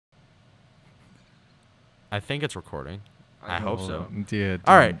I think it's recording. I hope so. Yeah.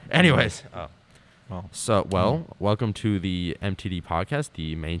 All right. Anyways. Well. Welcome to the MTD podcast,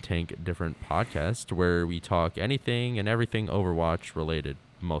 the Main Tank Different podcast, where we talk anything and everything Overwatch related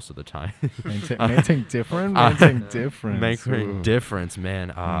most of the time. Main Tank Different? Main Tank Difference. Main Tank Difference,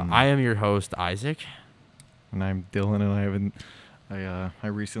 man. I am your host, Isaac. And I'm Dylan, and I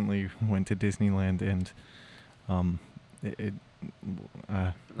recently went to Disneyland, and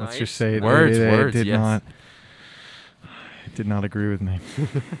let's just say it did not agree with me.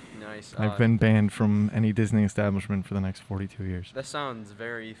 Nice. I've been banned from any Disney establishment for the next 42 years. That sounds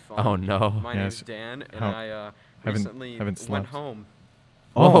very fun. Oh, no. My name's Dan, and I recently went home.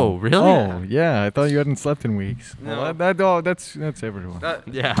 Oh, really? Oh, yeah. I thought you hadn't slept in weeks. No. Well, that's everyone.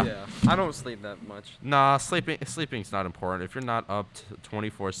 Yeah. I don't sleep that much. Nah, sleeping's not important. If you're not up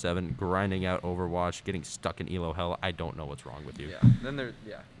 24/7 grinding out Overwatch, getting stuck in elo hell, I don't know what's wrong with you. Yeah. Then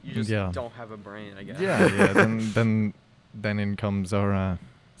you just don't have a brain, I guess. Yeah. Then in comes our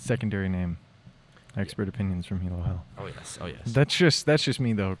secondary name, Expert Opinions from Elo Hell. Oh yes. That's just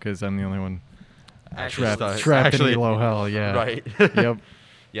me though, because I'm the only one trapped Actually, in Elo Hell. Yeah. Right. Yep.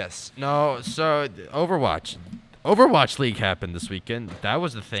 Yes. No. So Overwatch League happened this weekend. That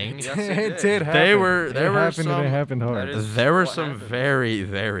was the thing. Yes, It did happen. It happened hard. There were some very,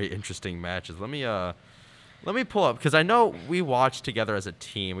 very interesting matches. Let me pull up, because I know we watched together as a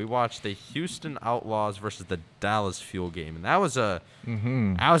team. We watched the Houston Outlaws versus the Dallas Fuel game, and that was a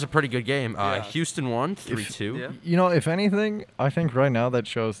pretty good game. Houston won 3-2. Yeah. You know, if anything, I think right now that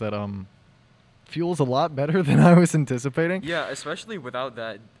shows that Fuel's a lot better than I was anticipating. Yeah, especially without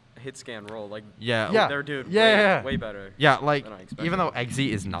that hit scan roll. Like, Yeah. they're doing way better. Yeah, like, than I expected. even though Eggsy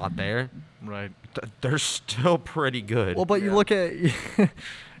is not there, Right. they're still pretty good. Well, but you look at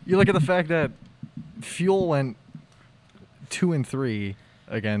the fact that Fuel went 2-3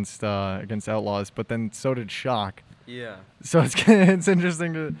 against Outlaws, but then so did Shock. Yeah. So it's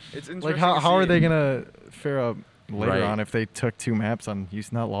interesting to It's interesting. like how are they gonna fare up later Right. on if they took 2 maps on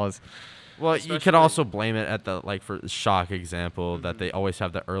Houston Outlaws? Well, you could Especially- also blame it at for Shock example, that they always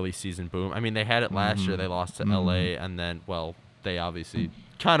have the early season boom. I mean, they had it last year. They lost to LA, and then, they obviously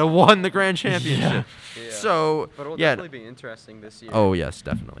kind of won the grand championship. Yeah. So, But it'll yeah. definitely be interesting this year. Oh, yes,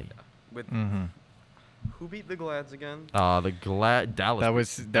 definitely. With Mm-hmm. who beat the Glads again? The Dallas. That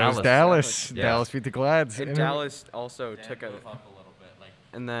was Dallas. Dallas. Yeah. Dallas beat the Glads. And And Dallas also took up a little bit.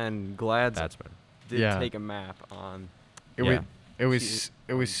 and then Glads That's better. did take a map on. It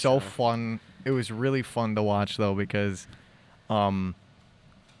was so fun. It was really fun to watch though, because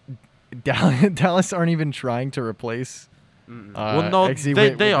Dallas aren't even trying to replace. Well, no,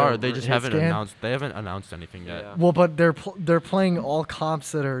 XZ they are. their They just hit haven't scan. announced. They haven't announced anything yet. Yeah. Well, but they're playing all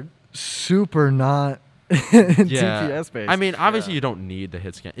comps that are super not DPS based. I mean, obviously Yeah. you don't need the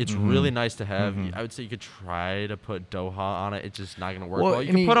hit scan. It's really nice to have. I would say you could try to put Doha on it. It's just not going to work Well, well. You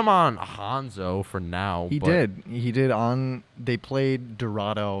and can put him on Hanzo for now. He did. They played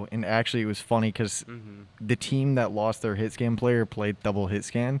Dorado, and actually it was funny because the team that lost their hit scan player played double hit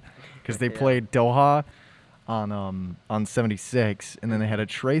scan because they Yeah. played Doha on 76, and then they had a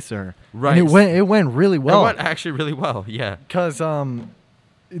Tracer. Right. And it went really well. It went actually really well. Yeah. Because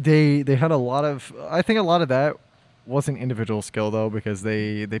they had a lot of. I think a lot of that wasn't individual skill though, because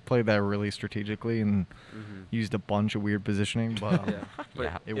they played that really strategically and used a bunch of weird positioning. But Yeah. But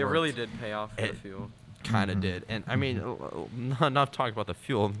Yeah. it worked. really did pay off for the fuel. Kind of did. And I mean, enough talking about the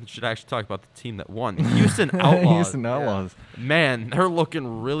fuel. Should actually talk about the team that won. Houston Outlaws. Houston Outlaws. Man, they're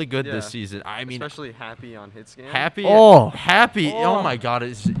looking really good this Yeah. season. I mean, Especially Happy on hit scan. Happy. Oh. Oh my God,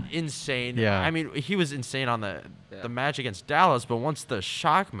 it's insane. Yeah. I mean, he was insane on the Yeah. match against Dallas, but once the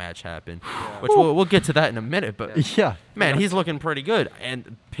Shock match happened, Yeah. which we'll get to that in a minute, but Yeah. man, he's looking pretty good.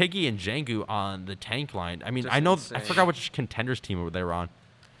 And Piggy and Jangu on the tank line. I mean, Just I know I insane. forgot which contenders team they were on,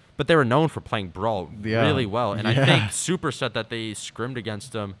 but they were known for playing Brawl Yeah. really well. And I Yeah. think Super said that they scrimmed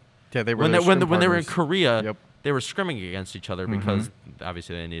against them Yeah, they were when their they when scrim they were in partners. Korea. Yep. They were scrimming against each other because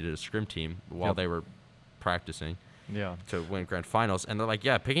obviously they needed a scrim team while Yep. they were practicing Yeah. to win grand finals. And they're like,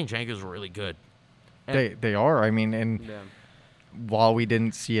 yeah, Piggy and Jangu is really good. And They are. I mean, and Yeah. while we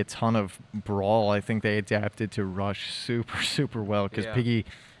didn't see a ton of Brawl, I think they adapted to Rush super well because Yeah.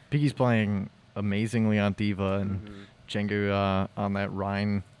 Piggy's playing amazingly on Diva and Jengu on that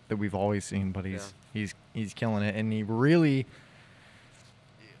Rhine that we've always seen, but he's killing it, and he really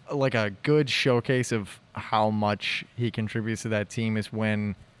like a good showcase of how much he contributes to that team is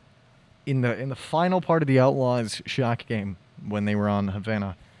when in the final part of the Outlaws Shock game when they were on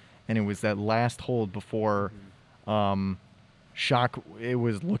Havana, and it was that last hold before Shock, it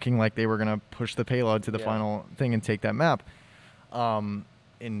was looking like they were going to push the payload to the final thing and take that map and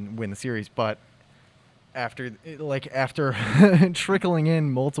win the series. But after trickling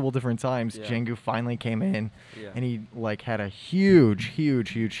in multiple different times, Jengu finally came in, and he had a huge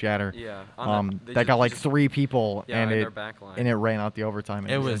shatter. Yeah, that got 3 people, and their back line. and it ran out the overtime.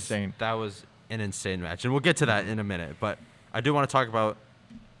 It was insane. That was an insane match, and we'll get to that in a minute. But I do want to talk about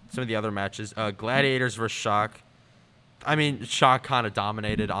some of the other matches. Gladiators versus Shock. I mean, Shock kind of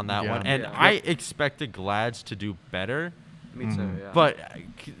dominated on that one, and I expected Glads to do better. Me too. Yeah. But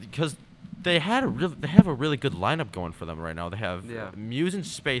because they have a really good lineup going for them right now. They have Muse and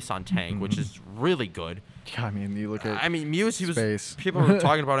Space on tank, which is really good. Yeah, I mean, you look at. I mean, Muse. People were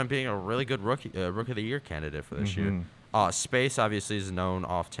talking about him being a really good rookie of the year candidate for this year. Space obviously is known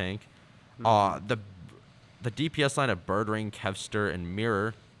off tank. The DPS line of Birdring, Kevster, and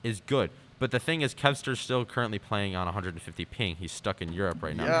Mirror is good. But the thing is, Kevster's still currently playing on 150 ping. He's stuck in Europe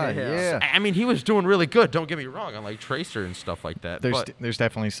right now. Yeah. I mean, he was doing really good. Don't get me wrong, on Tracer and stuff like that. There's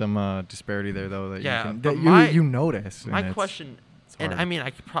definitely some disparity there, though, that you notice. My question, and I mean,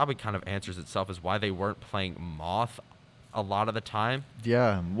 I could probably kind of answers itself, is why they weren't playing Moth a lot of the time.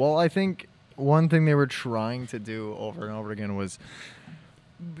 Yeah. Well, I think one thing they were trying to do over and over again was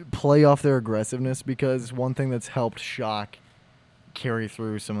play off their aggressiveness, because one thing that's helped Shock carry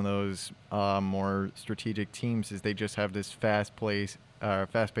through some of those more strategic teams is they just have this fast-paced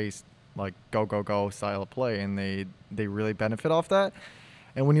go style of play, and they really benefit off that.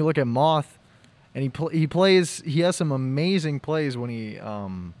 And when you look at Moth, and he has some amazing plays when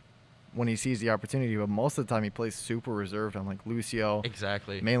he sees the opportunity, but most of the time he plays super reserved on Lucio.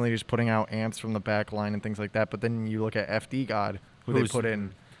 Exactly. Mainly just putting out amps from the back line and things like that. But then you look at FD God, who they put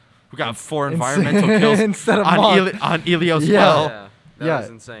in. We got 4 environmental kills instead of on Elios. Yeah, that was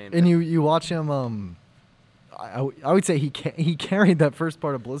insane. And you watch him. I would say he carried that first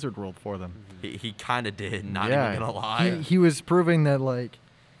part of Blizzard World for them. He kind of did. Not even gonna lie. He was proving that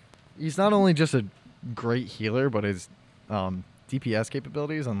he's not only just a great healer, but his DPS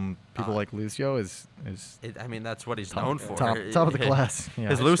capabilities on people like Lucio is. I mean, that's what he's known for. Top of the class. Yeah.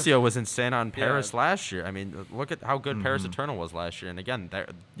 His Lucio was insane on Paris last year. I mean, look at how good Paris Eternal was last year. And again,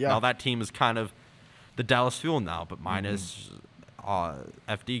 now that team is kind of the Dallas Fuel now, but minus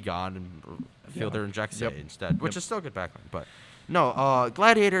FD gone and Fielder and Jexay instead, which is still a good backline. But no,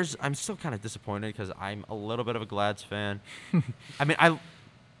 Gladiators, I'm still kind of disappointed because I'm a little bit of a Glads fan. I mean,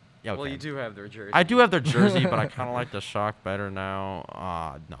 Yeah, okay. Well, you do have their jersey. I do have their jersey, but I kind of like the Shock better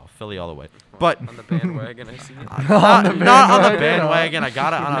now. No, Philly all the way. But on the bandwagon, I see. Not on the bandwagon. I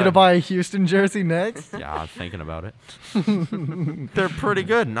got it. You gonna buy a Houston jersey next? Yeah, I'm thinking about it. They're pretty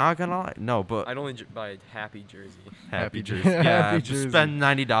good. Not gonna lie. No, but I'd only buy a Happy jersey. Happy jersey. Yeah, Happy just jersey. spend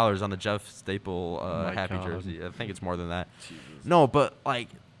 $90 on the Jeff Staple Happy God. jersey. I think it's more than that. Jesus. No, but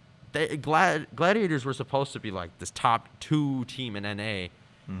Gladiators were supposed to be this top 2 team in NA.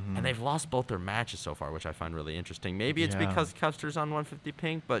 And they've lost both their matches so far, which I find really interesting. Maybe it's because Custer's on 150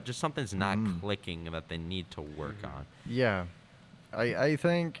 ping, but just something's not clicking that they need to work on. Yeah. I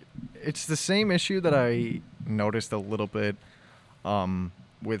think it's the same issue that I noticed a little bit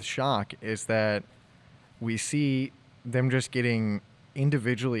with Shock, is that we see them just getting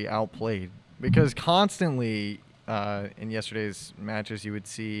individually outplayed. Because constantly in yesterday's matches, you would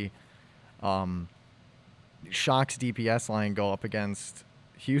see Shock's DPS line go up against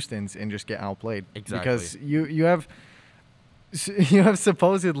Houston's and just get outplayed. Exactly. Because you have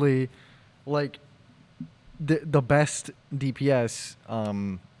supposedly the best DPS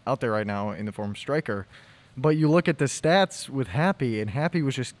out there right now in the form of Striker, but you look at the stats with Happy, and Happy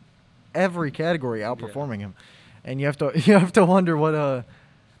was just every category outperforming him, and you have to wonder what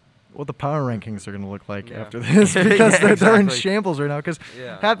the power rankings are going to look like after this, because they're in shambles right now. Because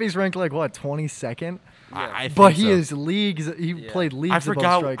Happy's ranked 22nd. I think but he so. is leagues. He played leagues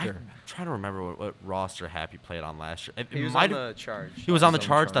above Striker. I'm trying to remember what roster Happy played on last year. He was on the Charge. He was on the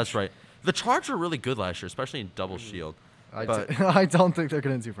Charge. That's right. The Charge were really good last year, especially in Double Shield. I don't think they're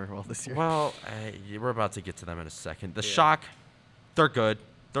going to do very well this year. Well, we're about to get to them in a second. The Shock, they're good.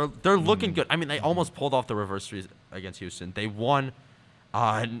 They're looking good. I mean, they almost pulled off the reverse sweep against Houston. They won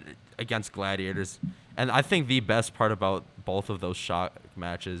against Gladiators, and I think the best part about both of those Shock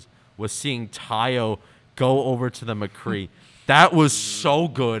matches was seeing Tayo go over to the McCree. That was so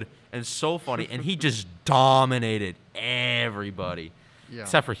good and so funny, and he just dominated everybody. Yeah.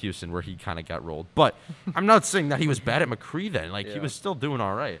 Except for Houston, where he kind of got rolled. But I'm not saying that he was bad at McCree then. He was still doing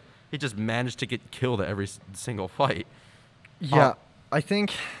all right. He just managed to get killed at every single fight. Yeah, I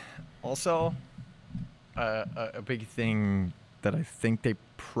think also a big thing that I think they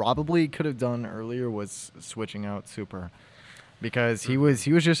probably could have done earlier was switching out Super, because he was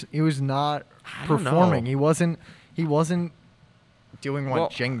not performing. He wasn't doing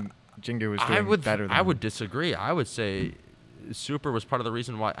what Jingu was doing better than I would disagree. I would say Super was part of the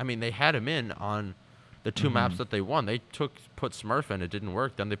reason why. I mean, they had him in on the 2 maps that they won. They put Smurf in, it didn't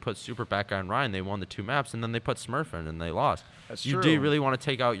work. Then they put Super back on Ryan. They won the 2 maps, and then they put Smurf in, and they lost. That's you true. do really want to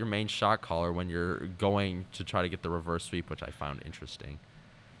take out your main shot caller when you're going to try to get the reverse sweep, which I found interesting.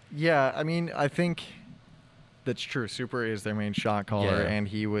 Yeah, I mean, I think that's true. Super is their main shot caller, and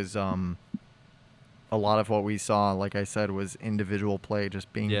he was a lot of what we saw, like I said, was individual play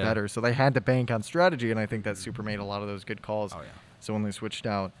just being better. So they had to bank on strategy, and I think that Super made a lot of those good calls. Oh, yeah. So when they switched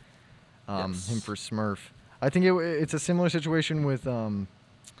out him for Smurf, I think it's a similar situation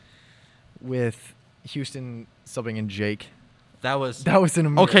with Houston subbing in Jake. That was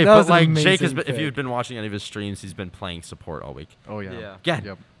an okay, that but was an like Jake has amazing been, if pick. you've been watching any of his streams, he's been playing support all week. Oh yeah. Yeah. Again,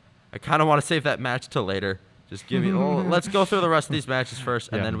 Yep. I kind of want to save that match till later. Just give me. Let's go through the rest of these matches first,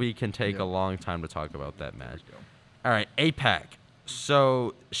 and Yeah. then we can take Yep. a long time to talk about that match. All right, APAC.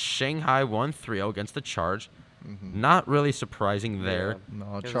 So Shanghai won 3-0 against the Charge. Not really surprising there. No,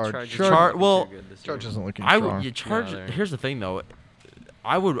 Yeah, the Charge. Charge Isn't looking I strong. would Charge. No, Here's the thing, though.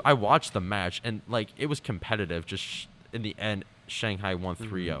 I watched the match, and like it was competitive. Just in the end, Shanghai won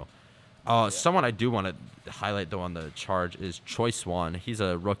 3-0. Someone I do want to highlight though on the Charge is Choi Swan. He's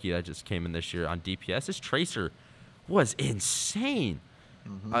a rookie that just came in this year on DPS. His Tracer was insane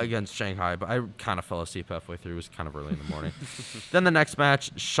against Shanghai, but I kind of fell asleep halfway through. It was kind of early in the morning. Then the next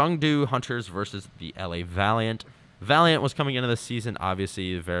match, Chengdu Hunters versus the LA Valiant. Valiant was coming into the season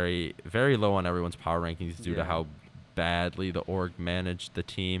obviously very, very low on everyone's power rankings due to how badly the org managed the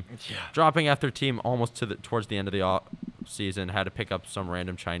team. Dropping after team almost towards the end of the season, had to pick up some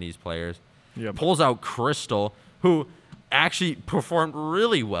random Chinese players. Yep. Pulls out Crystal, who actually performed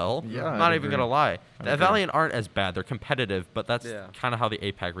really well. Yeah, I'm I'd not even agree. going to lie. The agree. Valiant aren't as bad. They're competitive, but that's Yeah. kind of how the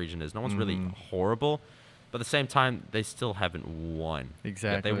APAC region is. No one's really horrible. But at the same time, they still haven't won.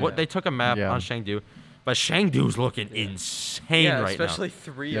 Exactly. They took a map Yeah. on Chengdu, but Chengdu's looking insane Yeah, right especially now.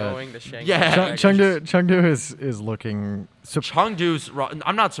 3-0ing the Shanghai. Yeah. Tigers. Chengdu is looking Chengdu's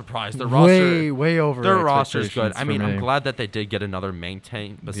I'm not surprised. Their roster way over their roster's good. expectations I mean, for I'm me. glad that they did get another main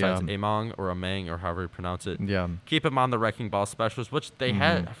tank besides Yeah. Among or Amang or however you pronounce it. Yeah. Keep him on the Wrecking Ball Specialist, which they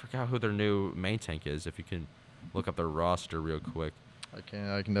had. I forgot who their new main tank is. If you can look up their roster real quick. I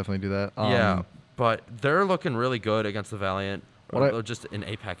can definitely do that. Yeah, but they're looking really good against the Valiant, What or just in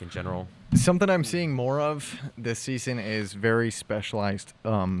APAC in general. Something I'm seeing more of this season is very specialized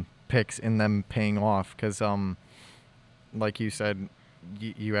picks in them paying off because, like you said,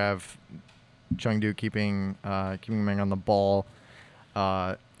 you have Chengdu keeping Meng on the ball.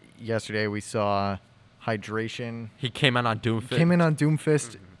 Yesterday we saw Hydration He came in on Doomfist. came in on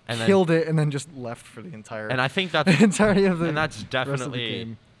Doomfist, And then- killed it, and then just left for the entire and I think the that's entirety of the and that's rest of the definitely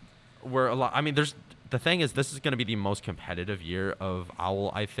game. where a lot. I mean, the thing is, this is going to be the most competitive year of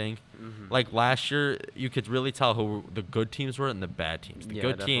Owl. I think. Like last year, you could really tell who the good teams were and the bad teams. The Yeah,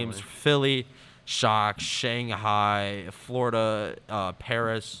 good teams: definitely. Philly, Shock, Shanghai, Florida,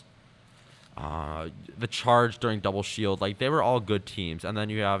 Paris. The Charge during Double Shield, like they were all good teams, and then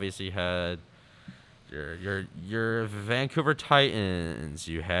you obviously had your Vancouver Titans,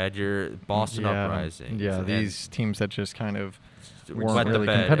 you had your Boston Uprising. Yeah, and these teams that just kind of wet weren't the really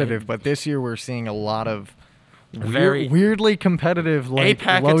bed. competitive. But this year we're seeing a lot of Very- weirdly competitive, like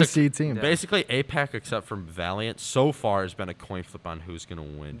APAC, low it's a- seed teams. Basically, APAC, except for Valiant, so far has been a coin flip on who's gonna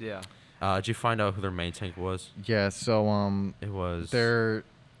win. Yeah. Did you find out who their main tank was? Yeah, so It was they're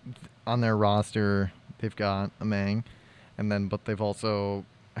on their roster. They've got Amang, but they've also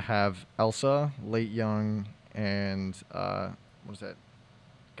have Elsa, Late Young, and what is that?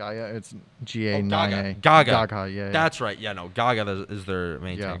 Gaia. It's GA9A. Gaga. Yeah. That's right. Yeah, no, Gaga is their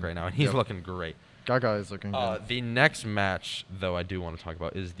main Yeah. tank right now, and he's Yep. looking great. Gaga is looking good. The next match, though, I do want to talk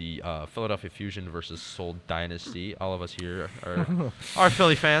about is the Philadelphia Fusion versus Seoul Dynasty. All of us here are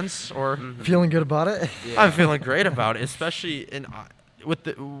Philly fans, or Feeling good about it? Yeah. I'm feeling great about it, especially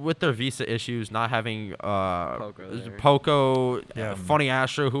with their visa issues, not having there. Poco, Yeah. Funny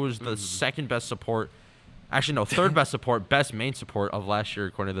Astro, who was the second best support. Actually, no, third best support, best main support of last year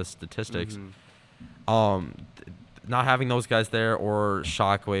according to the statistics. Not having those guys there, or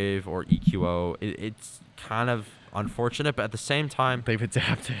Shockwave or EQO, it's kind of unfortunate. But at the same time, They've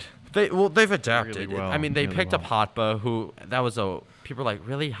adapted. they've adapted. Really well, I mean, they really picked up well. Hotba, who that was people were like,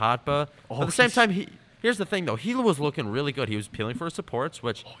 really Hotba. But Oh, at the same he's- time, here's the thing though, he was looking really good. He was appealing for his supports,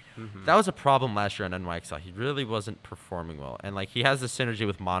 which that was a problem last year on NYXL. He really wasn't performing well, and like he has the synergy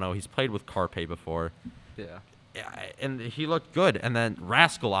with Mono. He's played with Carpe before. Yeah. Yeah, and he looked good. And then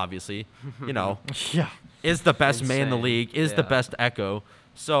Rascal, obviously, Yeah. is the best man in the Insane. league, is the Yeah. best Echo.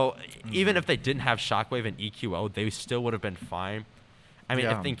 So even if they didn't have Shockwave and EQO, they still would have been fine. I mean,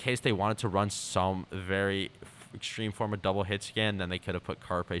 if in case they wanted to run some very extreme form of double hit scan, then they could have put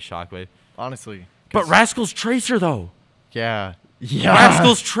Carpe Shockwave. Honestly. But Rascal's Tracer, though. Yeah.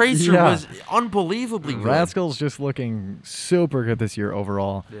 Rascal's Tracer was unbelievably good. Rascal's just looking super good this year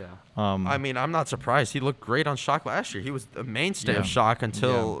overall. Yeah. I mean, I'm not surprised. He looked great on Shock last year. He was the mainstay of Shock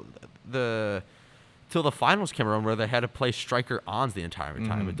until the finals came around, where they had to play Striker Ons the entire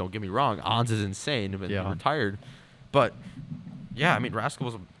time. And don't get me wrong, Ons is insane. He retired. But, yeah, I mean, Rascal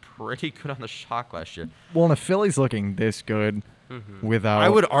was pretty good on the Shock last year. Well, and if Philly's looking this good without, I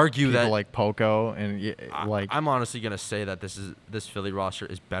would argue people that like Poco and I'm honestly gonna say that this Philly roster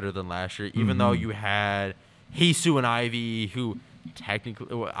is better than last year, even though you had Hisu and Ivy, who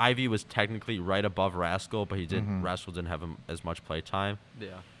Ivy was technically right above Rascal, but Rascal didn't have as much play time.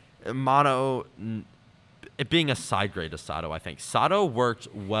 Yeah. Mono, it being a side grade to Sato, I think Sato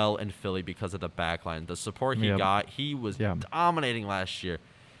worked well in Philly because of the backline, the support he got. He was dominating last year.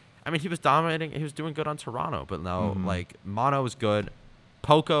 I mean, he was dominating. He was doing good on Toronto, but no, like, Mono was good.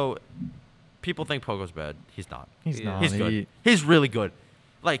 Poco, people think Poco's bad. He's not. He's not. He's good. He's really good.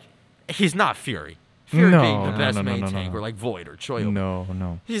 Like, he's not Fury. Fury being the best main tank, or like Void or Choyo.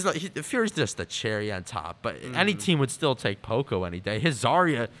 No. He's like, Fury's just the cherry on top. But any team would still take Poco any day. His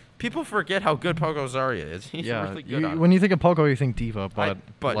Zarya, people forget how good Poco Zarya is. He's really good. When you think of Poco, you think Diva, but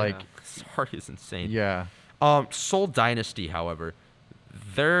Zarya's insane. Yeah. Seoul Dynasty, however,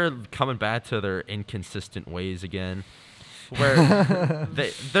 they're coming back to their inconsistent ways again, where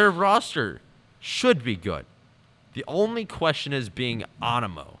their roster should be good. The only question is being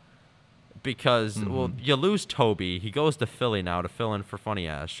Animo, because you lose Toby. He goes to Philly now to fill in for Funny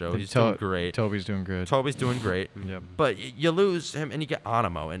Ass Show. He's doing great. Toby's doing good. Yep. But you lose him and you get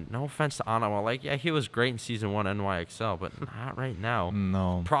Animo. And no offense to Animo, like, yeah, he was great in Season 1 NYXL, but not right now.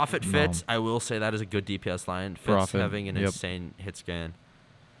 No. Profit Fits, I will say that is a good DPS line. Fits having an insane hit scan.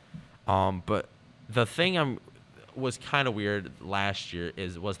 But the thing was kind of weird last year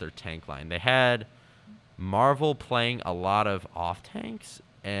was their tank line. They had Marvel playing a lot of off tanks,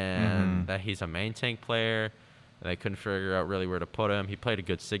 and that he's a main tank player, and they couldn't figure out really where to put him. He played a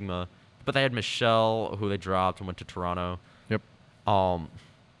good Sigma, but they had Michelle, who they dropped and went to Toronto. Yep.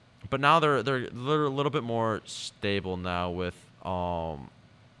 But now they're a little bit more stable now with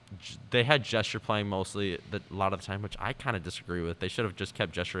they had Gesture playing mostly a lot of the time, which I kind of disagree with. They should have just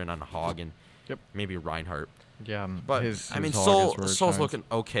kept Gesture in on Hog and maybe Reinhardt. Yeah, but Soul's looking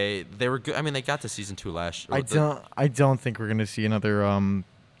okay. They were good. I mean, they got to Season 2 last year. I don't think we're gonna see another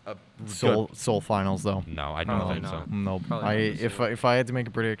Soul finals though. No, I don't think so. No, if I had to make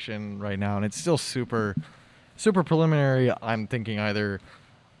a prediction right now, and it's still super preliminary, I'm thinking either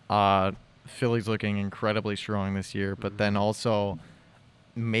Philly's looking incredibly strong this year, but then also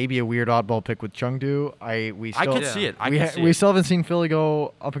maybe a weird oddball pick with Chengdu. I could see it. We still haven't seen Philly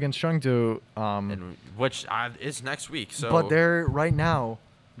go up against Chengdu, which is next week. So, but they're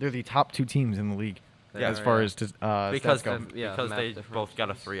the top 2 teams in the league as far as because go. Because they both got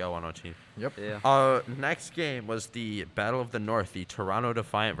a 3-0 on our team. Yep. Yeah. Next game was the Battle of the North, the Toronto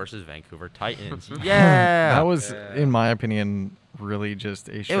Defiant versus Vancouver Titans. Yeah, that was, in my opinion, really just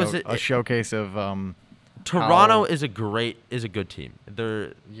a showcase of. Toronto is a good team.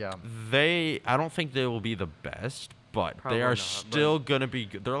 I don't think they will be the best, but they are still gonna be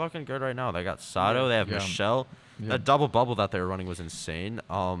good. They're looking good right now. They got Sato, they have Michelle. That double bubble that they were running was insane.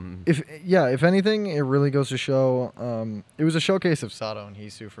 If anything, it really goes to show it was a showcase of Sato and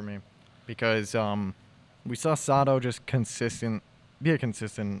Hisu for me, because we saw Sato just be a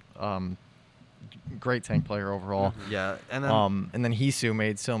consistent great tank player overall. Yeah, and then Hisu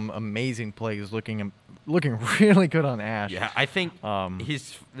made some amazing plays, looking really good on Ashe. Yeah, I think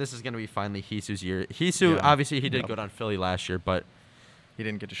this is going to be finally Hisu's year. Hisu, obviously, he did good on Philly last year, but he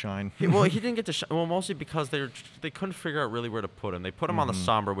didn't get to shine. He didn't get to shine. Well, mostly because they couldn't figure out really where to put him. They put him on the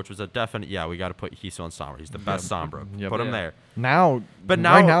Sombra, which was a definite, we got to put Hisu on Sombra. He's the best Sombra. Put him there.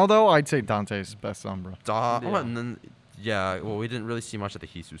 Right now, though, I'd say Dante's best Sombra. And then, we didn't really see much of the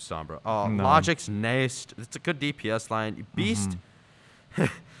Hisu Sombra. Logic's Nast. It's a good DPS line. Beast.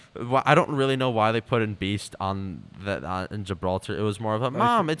 Well, I don't really know why they put in Beast on that in Gibraltar. It was more of a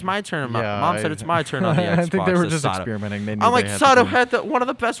Mom, it's my turn. Mom said it's my turn on the Xbox. I think they were just experimenting. I'm like, Sato had one of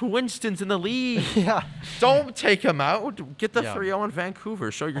the best Winstons in the league. Don't take him out. Get the 3-0 in Vancouver.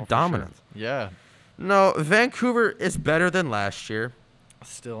 Show your dominance. Sure. Yeah. No, Vancouver is better than last year.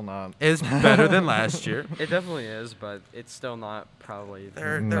 Still not. Is better than last year. It definitely is, but it's still not probably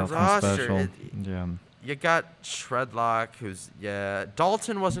their roster. Special. You got Shredlock,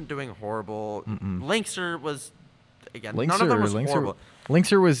 Dalton wasn't doing horrible. Linkser was, again, none of them was horrible.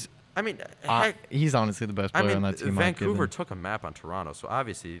 Linkser was I mean, he's honestly the best player on that team. Vancouver took a map on Toronto, so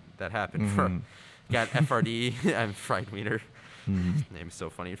obviously that happened. Got FRD and Friedwiener. His name's so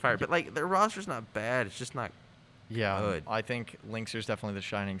funny and fire. But like their roster's not bad. It's just not good. I think Linkser's definitely the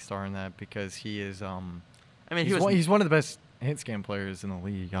shining star in that because he is. I mean, he's one of the best hit scan players in the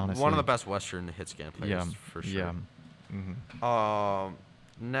league. Honestly, one of the best Western hit scan players for sure. Yeah.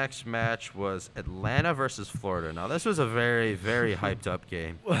 Next match was Atlanta versus Florida. Now, this was a very, very hyped up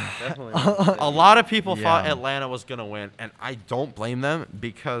game. Definitely. A lot of people thought Atlanta was going to win, and I don't blame them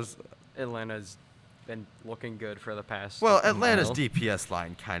because Atlanta's been looking good for the past. Well, Atlanta's DPS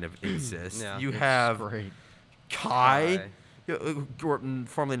line kind of exists. Yeah. You have great. Kai,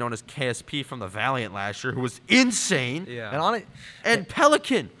 formerly known as KSP from the Valiant last year, who was insane. Yeah. And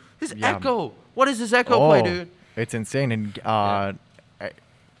Pelican, his Echo. What is his Echo play, dude? It's insane. And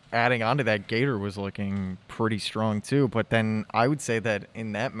adding on to that, Gator was looking pretty strong too. But then I would say that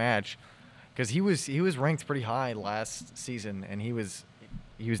in that match, because he was ranked pretty high last season, and he was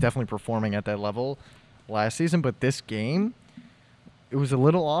definitely performing at that level last season. But this game, it was a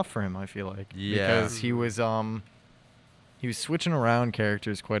little off for him, I feel like. Yeah. Because he was switching around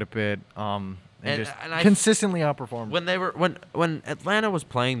characters quite a bit. And consistently outperformed. When Atlanta was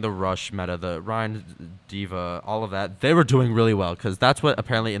playing the Rush meta, the Ryan Diva, all of that, they were doing really well because that's what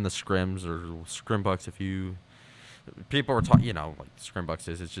apparently in the scrims or scrimbucks, people were talking, like scrimbucks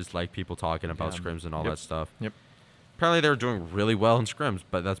is, it's just like people talking about scrims and all that stuff. Yep. Apparently they were doing really well in scrims,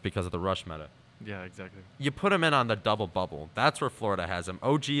 but that's because of the Rush meta. Yeah, exactly. You put him in on the double bubble. That's where Florida has him.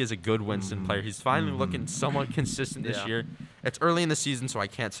 OG is a good Winston player. He's finally looking somewhat consistent this year. It's early in the season, so I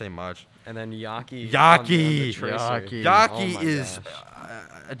can't say much. And then Yaki is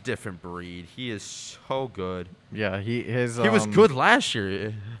a different breed. He is so good. Yeah, he was good last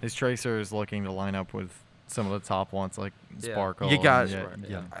year. His Tracer is looking to line up with some of the top ones like Sparkle. You got.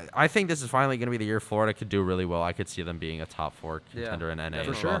 I think this is finally going to be the year Florida could do really well. I could see them being a top 4 contender in NA.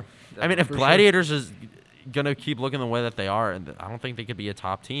 For sure. I mean, if Gladiators is going to keep looking the way that they are, and I don't think they could be a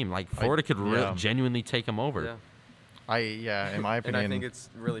top team. Like Florida could genuinely take them over. Yeah. In my opinion. And I think it's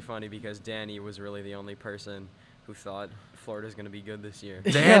really funny because Danny was really the only person who thought Florida's going to be good this year.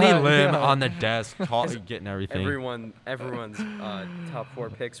 Danny Lim on the desk, getting everything. Everyone's top 4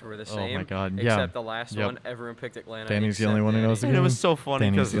 picks were the same. Oh my God! Except the last one, everyone picked Atlanta. Danny's the only one who knows the game. And it was so funny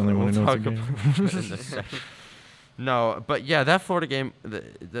because Danny's the only one who knows the game. No, but yeah, that Florida game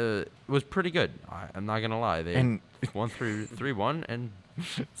was pretty good. I'm not gonna lie. They won 3-1, and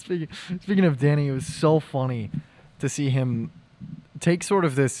speaking of Danny, it was so funny to see him take sort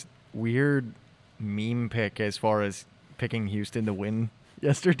of this weird meme pick as far as picking Houston to win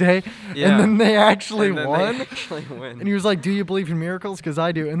yesterday, and then they actually won. And he was like, "Do you believe in miracles? Because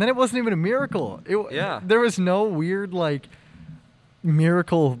I do." And then it wasn't even a miracle. There was no weird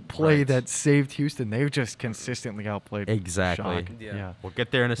miracle play that saved Houston. They just consistently outplayed. Exactly. Yeah. We'll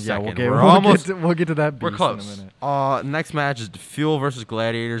get there in a second. We'll get to that beast. We're close. In a minute. Next match is Fuel versus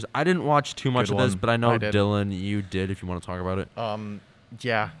Gladiators. I didn't watch too much of this, but I know Dylan, you did. If you want to talk about it.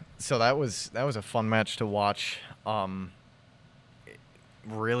 Yeah. So that was a fun match to watch.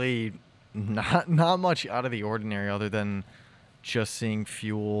 Really, not much out of the ordinary other than just seeing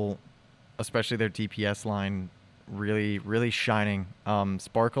Fuel, especially their DPS line, really, really shining.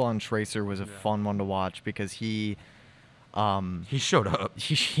 Sparkle on Tracer was a fun one to watch because he showed up.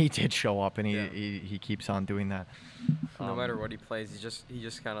 He did show up, and he keeps on doing that. No matter what he plays, he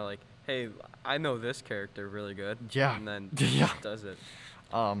just kind of like, hey, I know this character really good. Yeah. And then he just does it.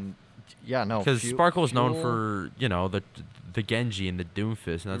 Because Sparkle is known for the Genji and the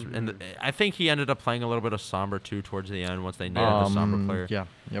Doomfist, and I think he ended up playing a little bit of Sombra too towards the end once they needed the Sombra player. Yeah.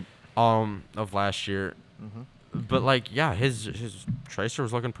 Yep. Of last year. But his Tracer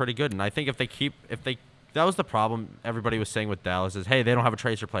was looking pretty good, and I think if that was the problem everybody was saying with Dallas is, hey, they don't have a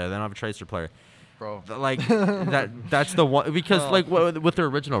Tracer player. They don't have a Tracer player. Bro. That's the one, because with their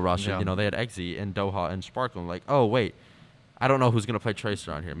original roster, they had Eggsy and Doha and Sparkle, and oh wait, I don't know who's gonna play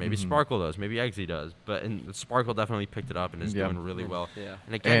Tracer on here. Maybe Sparkle does, maybe Eggsy does, but Sparkle definitely picked it up and is doing really well. Yeah.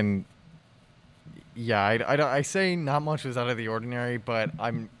 And again, I say not much was out of the ordinary, but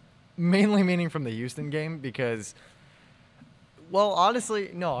I'm mainly meaning from the Houston game because, well, honestly,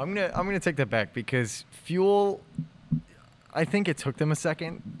 no, I'm gonna take that back because Fuel, I think it took them a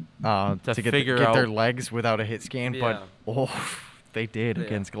second to get their legs without a hit scan, but they did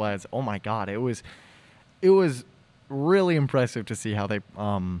against Glads. Oh my God, it was really impressive to see how they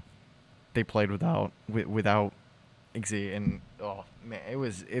played without Xi, and oh man,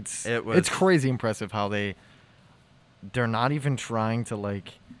 it's crazy impressive how they're not even trying to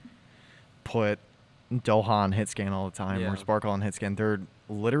put Doha on hit scan all the time or Sparkle on hit scan. They're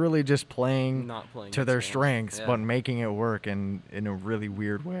literally just playing Not playing to its their game. strengths, Yeah. but making it work in a really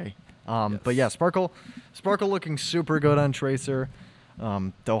weird way. But Yes. yeah, Sparkle looking super good on Tracer.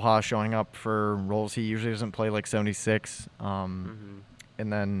 Doha showing up for roles he usually doesn't play, like 76. And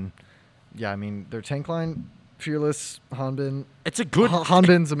then, yeah, I mean, their tank line, Fearless, Hanbin. It's a good.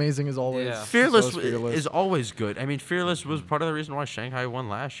 Hanbin's amazing as always. Yeah. Fearless So is is always good. I mean, Fearless was part of the reason why Shanghai won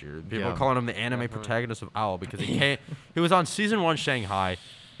last year. People Yeah. calling him the anime Definitely. protagonist of Owl because he came. He was on season 1 Shanghai,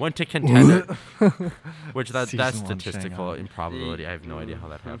 went to contender, which that's Season 1 statistical Shanghai. improbability. I have no idea how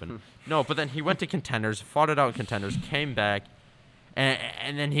that happened. No, but then he went to contenders, fought it out in contenders, came back,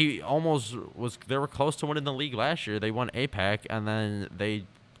 and then he almost was. They were close to winning the league last year. They won APAC, and then they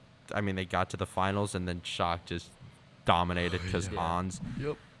got to the finals, and then Shock just dominated because Yeah. Hans.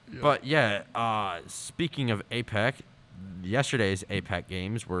 Yep. But yeah, speaking of APAC, yesterday's APAC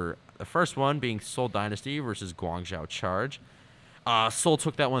games were the first one being Seoul Dynasty versus Guangzhou Charge. Seoul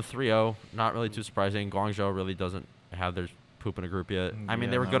took that one 3-0. Not really too surprising. Guangzhou really doesn't have their poop in a group yet. I mean,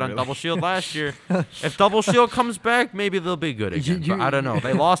 Yeah, they were not good on really. Double Shield last year. If Double Shield comes back, maybe they'll be good again. But I don't know.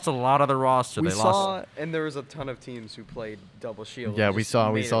 They lost a lot of the roster. We They saw- lost. And there was a ton of teams who played double shield. Yeah, and we just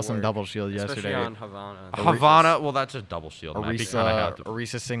saw made it some work, double shield especially yesterday. on Havana. Havana, well, that's a Double Shield map. You kinda have to-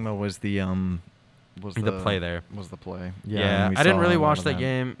 Arisa Sigma was the The play there. Was the play. Yeah, and we I didn't saw really a lot watch of that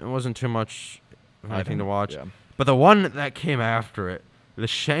game. It wasn't too much of I anything to didn't, watch. yeah. But the one that came after it, the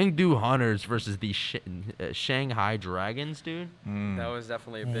Chengdu Hunters versus the Shanghai Dragons, dude. That was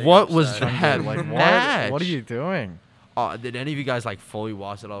definitely a big What was upset. that? Like, match? what are you doing? Did any of you guys like fully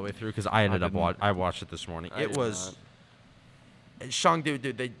watch it all the way through? Because I ended up didn't. I watched it this morning. I It did was Chengdu,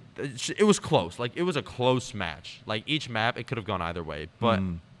 dude. It was close. Like it was a close match. Like each map, it could have gone either way. But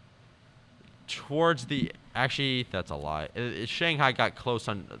towards the actually, that's a lie. Shanghai got close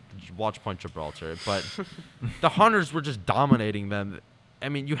on Watch Point Gibraltar, but the Hunters were just dominating them. I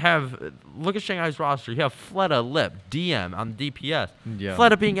mean, you have look at Shanghai's roster. You have Fleta, Lip, DM on DPS. Yeah.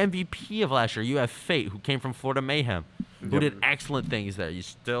 Fleta being MVP of last year. You have Fate, who came from Florida Mayhem, who did excellent things there. You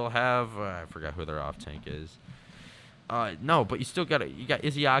still have I forgot who their off tank is. No, but you still got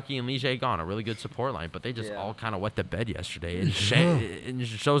Izayaki and Lee Jae-gon, a really good support line, but they just Yeah. all kind of wet the bed yesterday. And it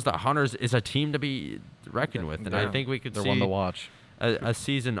shows that Hunters is a team to be reckoned with, and I Yeah. think we could They're see one to watch. a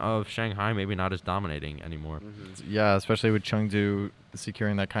season of Shanghai maybe not as dominating anymore. Yeah, especially with Chengdu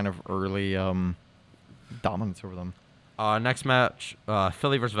securing that kind of early dominance over them. Next match,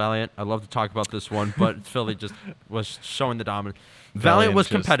 Philly versus Valiant. I'd love to talk about this one, but Philly just was showing the dominance. Valiant was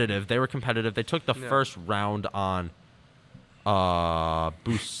just- competitive. They were competitive. They took the Yeah. first round on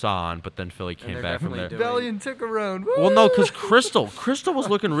Busan, but then Philly came they're back from there. definitely Valiant took a round. Well, no, because Crystal was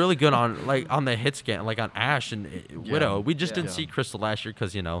looking really good on the hit scan, like on Ash and Widow. We just didn't Yeah. see Crystal last year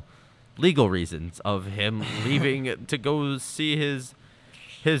because legal reasons of him leaving to go see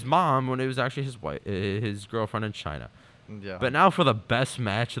his mom when it was actually his wife, his girlfriend in China. Yeah. But now for the best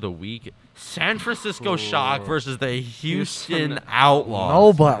match of the week, San Francisco Shock versus the Houston Outlaws.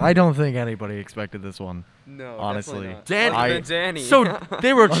 No, but I don't think anybody expected this one. No, honestly. definitely not. Danny- Other than Danny. So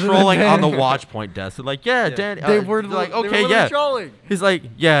they were Other than trolling on the Danny. watch point desk. They're like, yeah, Yeah. Danny. They were like, they were okay, literally yeah. trolling. He's like,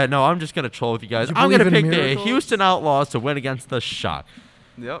 yeah, no, I'm just gonna troll with you guys. You I'm gonna believe pick in the miracles? Houston Outlaws to win against the Shock.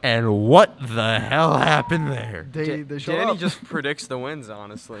 Yep. And what the hell happened there? They showed Danny up. just predicts the wins,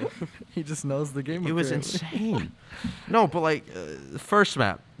 honestly. he just knows the game. It was apparently. insane. No, but like first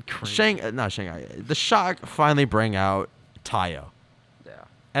map, not Shanghai. The Shock finally bring out Tayo. Yeah.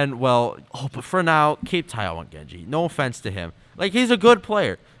 And well, but for now, keep Tayo on Genji. No offense to him. Like he's a good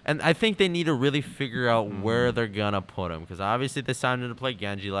player, and I think they need to really figure out where they're gonna put him because obviously they signed him to play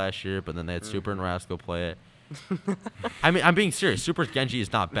Genji last year, but then they had Super and Rascal play it. I mean, I'm being serious. Super Genji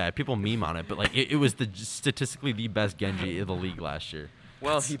is not bad. People meme on it, but like it was statistically the best Genji in the league last year.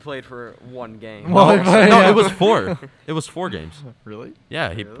 Well, he played for one game. Well, No, yeah. no, it was 4. It was 4 games. Really?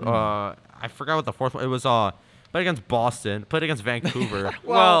 Yeah, he. Really? I forgot what the fourth one. It was played against Boston, played against Vancouver,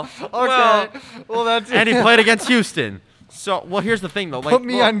 Well, okay. Well, that's and he played against Houston. So, well, here's the thing though. Like, Put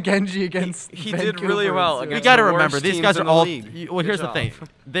me on Genji against. he did really Vancouver well and against You got to the remember worst these teams guys in are the all. league. Well, here's Good the thing. job.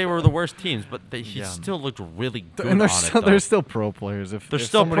 They were the worst teams, but he Yeah. still looked really good And on they're it. they're though. still pro players. If They're if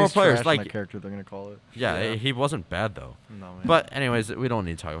still pro somebody's players, trashing like- that character, they're gonna call it. Yeah, Yeah. he wasn't bad though. No, man. But anyways, we don't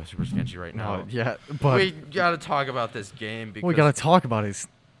need to talk about Super Genji right now. no, yeah, but We gotta talk about this game because we gotta talk about it.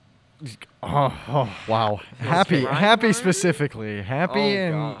 Oh, wow! Happy Ryan happy already? specifically. Happy Oh,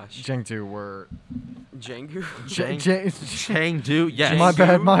 and gosh. Chengdu were. Jengu. Chengdu. Yes. My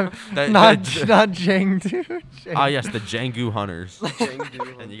bad. My The- not the- not Chengdu. Ah, yes, the Jengu Hunters.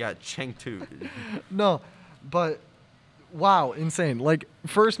 Jengu. And you got Chengdu. No, but wow, insane! Like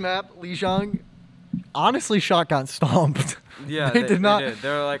first map, Li Zhang honestly, Shock got stomped. Yeah, they did not. They did.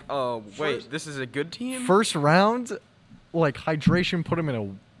 They're like, oh wait, this is a good team. First round, like hydration put them in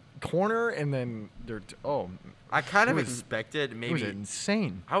a corner, and then I kind it of was- expected it was maybe.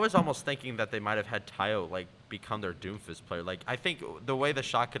 insane. I was almost thinking that they might have had Tayo like become their Doomfist player. Like I think the way the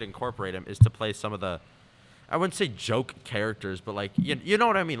Shock could incorporate him is to play some of the, I wouldn't say joke characters, but like you know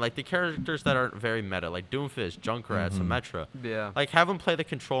what I mean, like the characters that aren't very meta, like Doomfist, Junkrat, Symmetra. Yeah. Like have them play the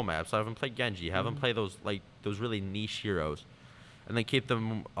control maps, have them play Genji, have them play those really niche heroes, and then keep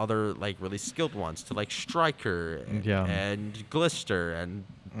them other like really skilled ones to like Striker Yeah. and Glister and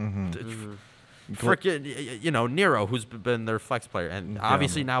Mhm. freaking Nero, who's been their flex player, and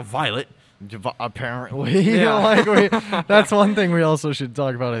obviously now Violet. Apparently, Yeah. like that's one thing we also should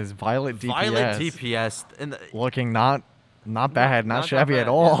talk about is Violet DPS. Violet DPS, and looking not bad, not not that shabby at bad,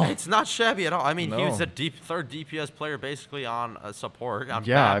 all. it's not shabby at all. I mean, he was No. a third DPS player basically on support. On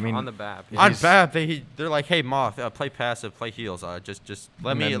Yeah, BAP. I mean, on the BAP. on he's- BAP, they're like, hey Moth, play passive, play heals. Just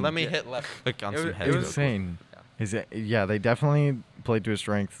let And me then- hit left click on It some was- it heads. was- insane. Is it? Yeah, they definitely played to his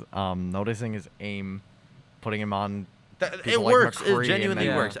strength. Noticing his aim, putting him on. It people like works. McCree, It and genuinely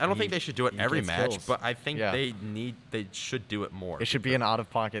then works. I don't he- think they should do it he every gets match, kills. but I think Yeah. they should do it more. It should be an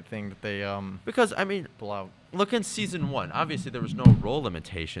out-of-pocket thing that they because I mean, pull out. look in season 1. Obviously, there was no role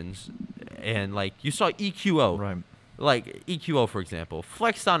limitations, and like you saw EQO. Right. Like EQO, for example,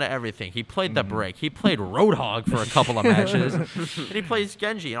 flexed onto everything. He played Mm-hmm. the break. He played Roadhog for a couple of matches, and he plays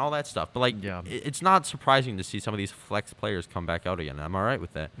Genji and all that stuff. But like, Yeah. it's not surprising to see some of these flex players come back out again. I'm all right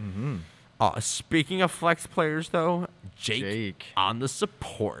with that. Mm-hmm. Speaking of flex players, though, Jake on the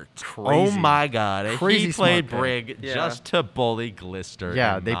support. Oh Crazy. my God, Crazy he played smart guy. Brig Yeah. just to bully Glister.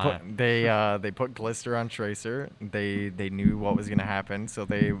 Yeah, and they put Glister on Tracer. They knew what was gonna happen, so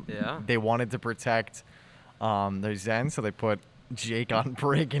they wanted to protect their Zen, so they put Jake on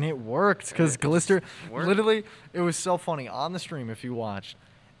Brig, and it worked because Glister worked. literally, it was so funny on the stream if you watched.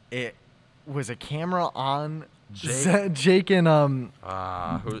 It was a camera on Jake and I'm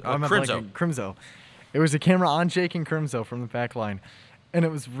I'm Crimzo. blanking, Crimzo. It was a camera on Jake and Crimzo from the back line. And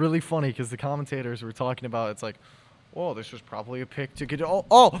it was really funny because the commentators were talking about it's like, oh, this was probably a pick to get.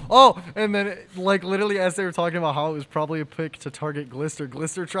 Oh. And then, like, literally, as they were talking about how it was probably a pick to target Glister,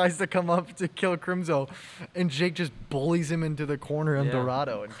 Glister tries to come up to kill Crimzo. And Jake just bullies him into the corner on Yeah.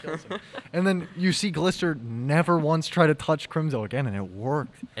 Dorado and kills him. And then you see Glister never once try to touch Crimzo again, and it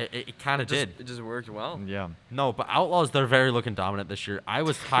worked. It kind of did. It just worked well. Yeah. No, but Outlaws, they're very looking dominant this year. I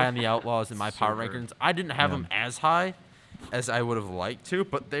was high on the Outlaws in my power Super. rankings. I didn't have Yeah. them as high as I would have liked to,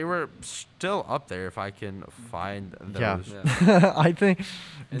 but they were still up there if I can find those. Yeah. I think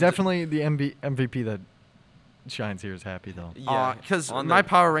And definitely the MVP that shines here is Happy, though. Yeah, Because on my the-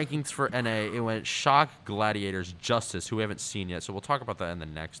 power rankings for NA, it went Shock, Gladiators, Justice, who we haven't seen yet, so we'll talk about that in the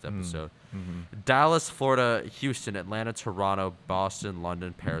next episode. Dallas, Florida, Houston, Atlanta, Toronto, Boston,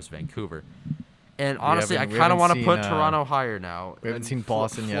 London, Paris, Vancouver. And honestly, I haven't- we kind of want to haven't put seen, Toronto higher now. We haven't And seen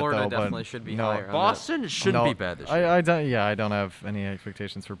Boston yet, Florida though. definitely but should be no, higher on that. Boston shouldn't no, be bad this year. I don't have any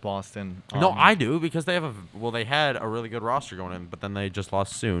expectations for Boston. No, I do because they have they had a really good roster going in, but then they just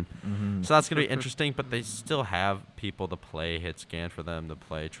lost soon. Mm-hmm. So that's gonna be interesting. But they still have people to play hit scan for them to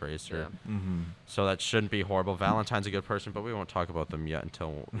play Tracer. Yeah. Mm-hmm. So that shouldn't be horrible. Valentine's a good person, but we won't talk about them yet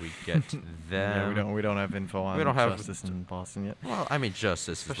until we get to them. Yeah, we don't have info on don't have- Justice in Boston yet. Well, I mean,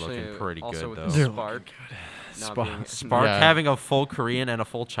 Justice is Especially looking pretty also good with though. Yeah. Spark. Not Spark- being- Spark Yeah. having a full Korean and a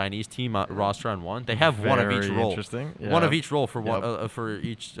full Chinese team roster on one. They have one of each Very role. interesting. One of Yeah. each role for one Yep. for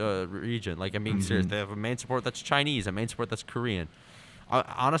each region. Like I'm being serious. Mhm. They have a main support that's Chinese, a main support that's Korean.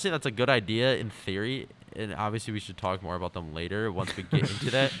 Honestly, that's a good idea in theory, and obviously we should talk more about them later once we get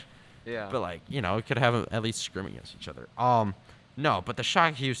into that. Yeah. But like it could have 'em at least scrimming against each other. No, but the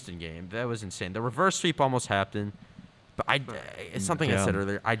Shock Houston game that was insane. The reverse sweep almost happened. But it's something I said Yeah.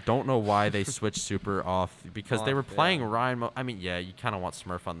 earlier. I don't know why they switched Super off because they were Off, yeah. playing Ryan. I mean, yeah, you kind of want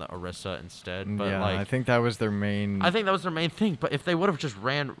Smurf on the Orisa instead, but yeah, like I think that was their main. I think that was their main thing. But if they would have just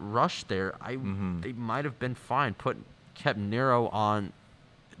ran Rush there, Mhm. they might have been fine. Kept Nero on,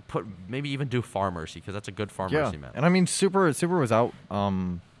 maybe even do Far Mercy because that's a good Far yeah, Mercy map. and I mean, Super was out.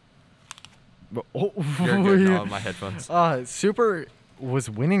 But, You're good. No, my headphones. Super was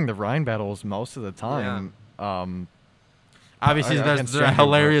winning the Rhine battles most of the time. Obviously, there's against a Django,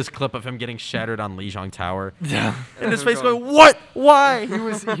 hilarious clip of him getting shattered on Lijiang Tower. Yeah. And his face going, "What? Why?" he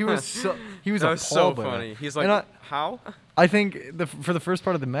was he was that was so appalled by that. funny. He's And like, how? I think for the first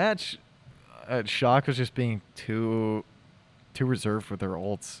part of the match, Shock was just being too reserved with their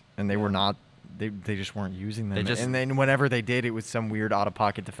ults, and they were not. They just weren't using them. And then whenever they did, it was some weird out of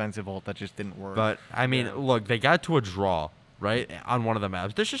pocket defensive ult that just didn't work. But I mean, Yeah. look, they got to a draw right, on one of the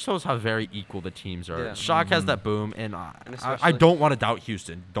maps. This just shows how very equal the teams are. Yeah. Shock has that boom, and I especially- don't want to doubt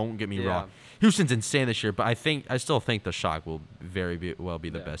Houston. Don't get me Yeah. wrong. Houston's insane this year, but I still think the Shock will well be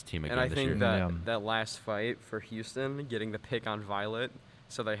the Yeah. best team again And I this think year. that last fight for Houston, getting the pick on Violet,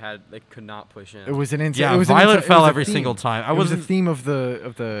 so they could not push in. It was an insane. Yeah, it was an Violet it fell was a every theme. single time. It was a theme of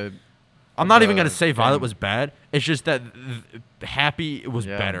the. I'm not even the gonna say Violet thing. was bad. It's just that Happy was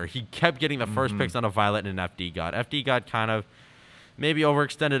Yeah. better. He kept getting the first picks on a Violet and an FD God. FD God kind of maybe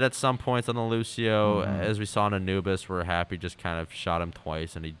overextended at some points on the Lucio, as we saw in Anubis, where Happy just kind of shot him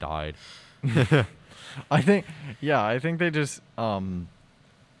twice and he died. I think they just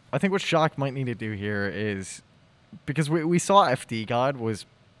I think what Shock might need to do here is, because we saw FD God was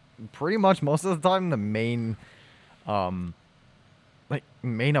pretty much most of the time the main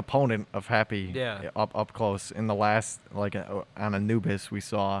main opponent of Happy. Yeah. up close. In the last on Anubis we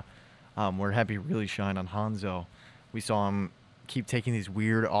saw where Happy really shined on Hanzo. We saw him keep taking these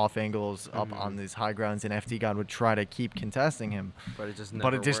weird off angles up on these high grounds, and FD God would try to keep contesting him. But it just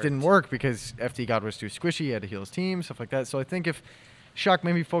Didn't work because FD God was too squishy. He had to heal his team, stuff like that. So I think if Shock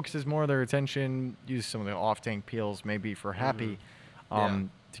maybe focuses more of their attention, use some of the off-tank peels maybe for Happy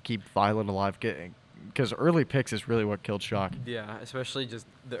to keep Violet alive. Because early picks is really what killed Shock. Yeah, especially just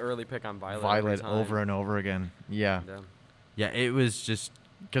the early pick on Violet. every Violet time. over and over again. Yeah. Yeah, it was just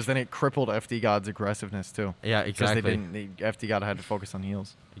Because then it crippled FD God's aggressiveness too. yeah, Because exactly. FD God had to focus on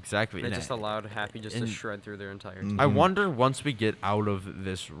heals. Exactly. It And just allowed Happy just to and- shred through their entire Mhm. team. I wonder once we get out of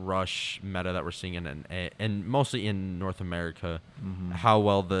this rush meta that we're seeing and mostly in North America, how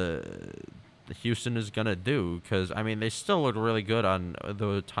well the Houston is gonna do. Because I mean, they still looked really good on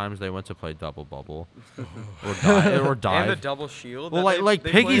the times they went to play double bubble or dive. And the double shield. Well, that like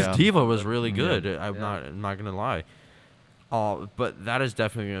they Piggy's played. Diva was really good. Yeah. I'm not gonna lie. But that is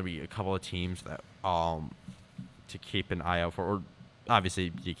definitely gonna be a couple of teams that to keep an eye out for. Or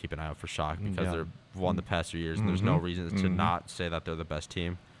obviously you keep an eye out for Shock because Yeah. they've won the past 3 years, and there's no reason to Mhm. not say that they're the best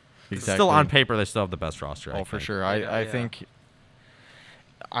team. Exactly. Still on paper, they still have the best roster. I Oh, for think. sure. Yeah, I yeah. think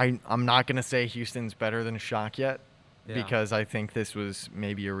I'm not gonna say Houston's better than Shock yet, Yeah. because I think this was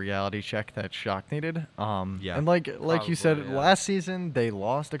maybe a reality check that Shock needed. Yeah. And like you said, Probably, yeah. last season they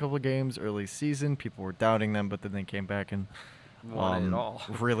lost a couple of games early season. People were doubting them, but then they came back and Won it all.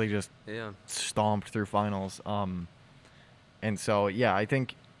 really just Yeah. stomped through finals. And so yeah, I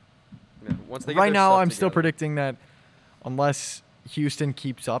think Yeah, once they get right their now stuff I'm still together, predicting that unless Houston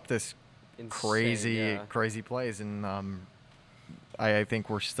keeps up this insane, crazy yeah. crazy plays, and I think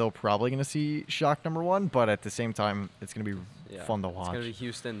we're still probably going to see Shock #1, but at the same time it's going to be Yeah. fun to It's watch. gonna be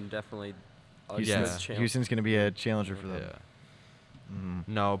Houston definitely. Houston's, Yeah. Houston's going to be a challenger for them. Yeah. Mhm.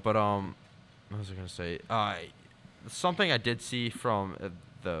 No, but what was I gonna say? Something I did see from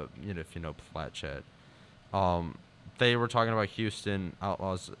the if you know Plat Chat, they were talking about Houston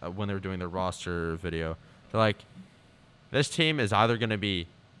Outlaws when they were doing their roster video. They're like, this team is either gonna be,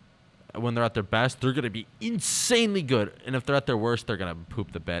 when they're at their best, they're gonna be insanely good, and if they're at their worst, they're gonna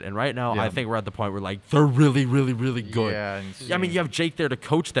poop the bed. And right now, Yeah. I think we're at the point where like they're really, really, really good. Yeah, I mean, you have Jake there to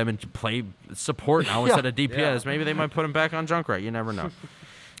coach them and play support now Yeah. instead of DPS. Yeah. Maybe they might put him back on Junkrat. You never know.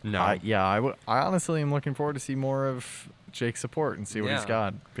 No. I honestly am looking forward to see more of Jake's support and see what he's Yeah.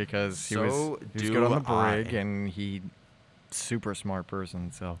 got, because he So was good on the do I. brig, and he super smart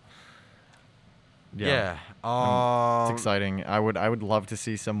person. So Yeah. it's exciting. I would love to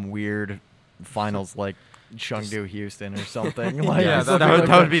see some weird finals like Chengdu Houston or something. Like, Yeah, something that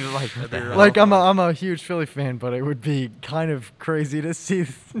like would be like. That'd be really Like fun. I'm a huge Philly fan, but it would be kind of crazy to see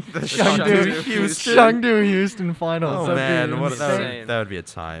Chengdu Houston. Chengdu Houston finals. Oh That'd be man, what, insane. that would be a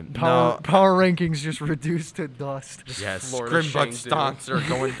time. power rankings just reduced to dust. Yes, Florida Scrimbuck Chengdu.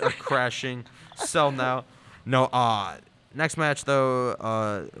 stonks are crashing. Sell now. No. Next match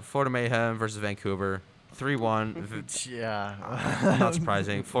though, Florida Mayhem versus Vancouver, 3-1. Yeah. Not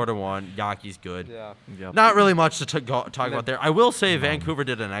surprising. Florida won. Yaki's good. Yeah. Yep. Not really much to talk about there. I will say Vancouver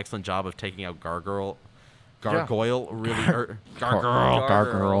did an excellent job of taking out Gargoyle. Really. Gargoyle. Gargoyle.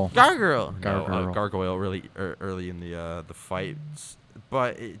 Gargoyle. No, Gargoyle. Gargoyle really early in the fights,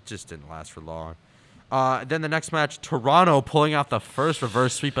 but it just didn't last for long. Then the next match, Toronto pulling out the first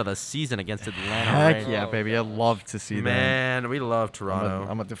reverse sweep of the season against Atlanta. Heck Reign. yeah, Oh, baby! I'd love to see that. Man, we love Toronto.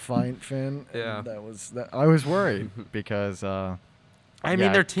 I'm a Defiant fan. and Yeah. I was worried because I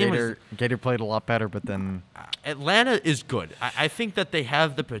mean, their team Gator played a lot better, but then Atlanta is good. I think that they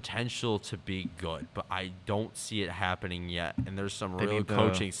have the potential to be good, but I don't see it happening yet. And there's some They real need to-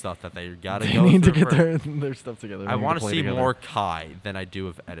 coaching stuff that they gotta they go need to through get for- their stuff together. I want to play see together. more Kai than I do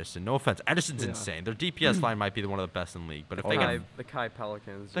of Edison. No offense, Edison's Yeah. insane. Their DPS line might be one of the best in the league, but if they Kai, get the Kai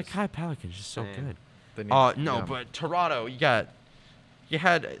Pelicans. the just Kai Pelican's just so insane. good. No, yeah. but Toronto, you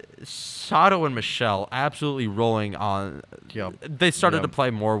had Sato and Michelle absolutely rolling on. Yep. They started Yep. to play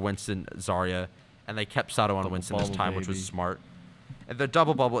more Winston Zarya, and they kept Sato on Double Winston this bubble, time, which was baby. smart. And the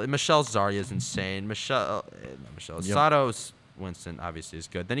double bubble, Michelle Zarya is insane. Michelle, Yep. Sato's Winston obviously is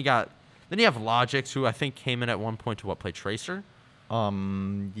good. Then you have Logix, who I think came in at one point to play Tracer.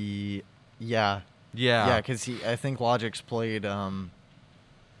 Yeah. Yeah. Yeah, because I think Logic's played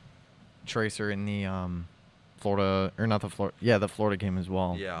Tracer in the Florida, or not the Florida, the Florida game as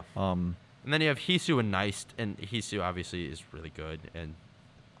well. Yeah. And then you have Hisu and Neist, and Hisu obviously is really good, and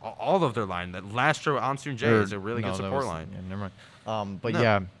all of their line, that Lastro, Ansu, and Jay is a really good support line. Yeah, never mind. But No.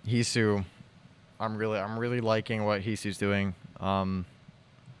 yeah, Hisu, I'm really liking what Hisu's doing.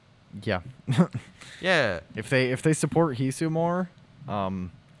 Yeah. Yeah. If they support Hisu more,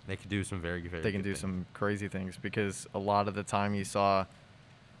 They could do some very, very they can good do things. some crazy things, because a lot of the time you saw,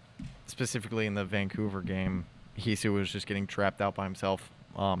 specifically in the Vancouver game, Hisu was just getting trapped out by himself,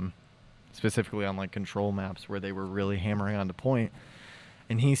 specifically on like control maps where they were really hammering onto point,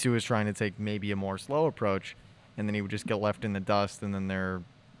 and Hisu was trying to take maybe a more slow approach, and then he would just get left in the dust, and then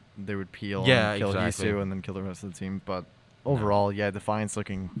they would peel Yeah, and kill exactly. Hisu and then kill the rest of the team. But overall, yeah, Defiance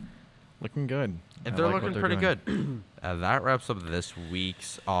looking good. And I they're like what looking they're pretty doing. good. That wraps up this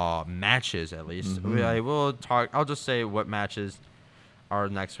week's matches, at least. Mhm. I will talk. I'll just say what matches are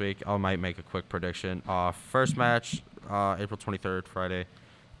next week. I might make a quick prediction. First match, April 23rd, Friday.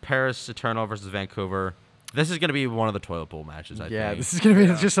 Paris Eternal versus Vancouver. This is going to be one of the toilet bowl matches, I Yeah, think. this is gonna be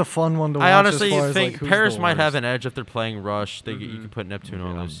Yeah. just a fun one to watch. I honestly as far as, think like, who's Paris the might have worst. an edge if they're playing Rush. You Mhm. could put Neptune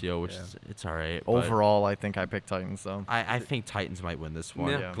on Yeah. Lucio, which Yeah. is it's all right. but Overall, I think I picked Titans though. I think Titans might win this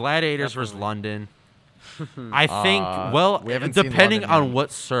one. Yeah. Gladiators versus Definitely. London. I think, We haven't seen depending London on yet.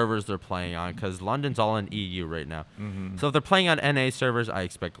 what servers they're playing on, because London's all in EU right now. Mhm. So if they're playing on NA servers, I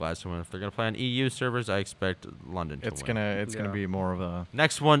expect Glads to win. If they're going to play on EU servers, I expect London to It's win. gonna Yeah. be more of a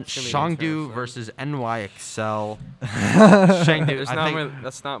Next one, It's gonna be Chengdu interesting. versus NYXL. Chengdu, There's I not think. really,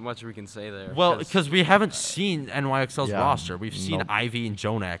 that's not much we can say there. Well, because we haven't seen NYXL's Yeah. roster. We've seen Nope. Ivy and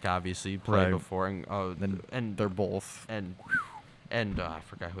Jonak obviously play Right. before, and then they're both and I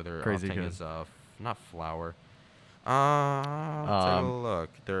forgot who their Crazy thing good. is. Not Flower. Take a look.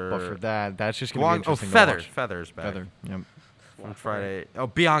 They're but for that's just gonna be interesting to Feathers. watch. Feathers back Feather. Yep. on Friday. Oh,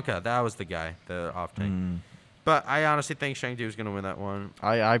 Bianca. That was the guy. The off tank. Mm. But I honestly think Chengdu is going to win that one.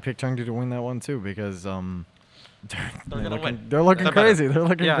 I picked Chengdu to win that one too, because they're gonna looking, win. they're looking They're better. crazy. They're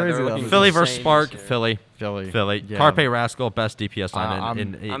looking Yeah, they're crazy. looking that Philly insane versus Spark. this year. Philly. Philly. Yeah. Carpe Rascal, best DPS line I'm-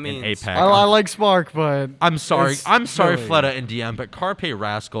 in I mean, APAC. I like Spark, but I'm sorry. it's I'm sorry, Philly. Fleta and DM, but Carpe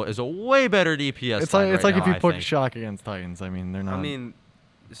Rascal is a way better DPS. It's line like right if now, you I put think. Shock against Titans. I mean, they're not. I mean,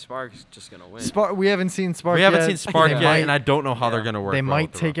 Spark's just gonna win. Spark. We haven't seen Spark. We haven't yet. seen Spark They yet, might- and I don't know how they're Yeah. going to work. They well might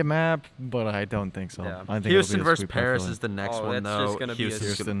with the take Rock. a map, but I don't think so. Yeah. I think Houston it'll be a versus sweep by Paris Philly. is the next Oh, one, that's though. just gonna be a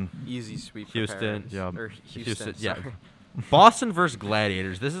Houston. easy sweep for Houston. Paris. Yep. Or Houston. Yeah. sorry. Boston versus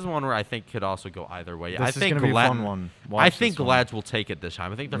Gladiators. This is one where I think could also go either way. This I is think gonna be a fun one. I Watch think this one. Glads will take it this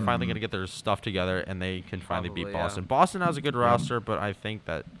time. I think they're finally going to get their stuff together and they can finally beat Probably, yeah. Boston. Boston has a good roster, but I think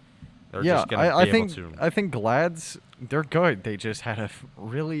that they're Yeah, just going to I be think able to. I think Glads, they're good. They just had a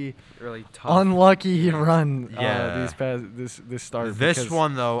really Really tough. unlucky run. Yeah. This start. This because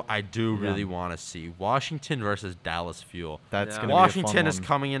one though, I do Yeah. really want to see Washington versus Dallas Fuel. That's Yeah. gonna Washington be a fun is one.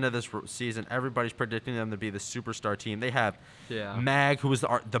 coming into this season. Everybody's predicting them to be the superstar team. They have Yeah. Mag, who was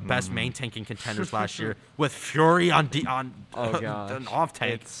the best main tanking contenders last year, with Fury on Oh, gosh. an off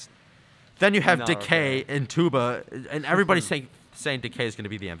tank. It's Then you have not Decay okay. and Tuba, and everybody's saying Decay is going to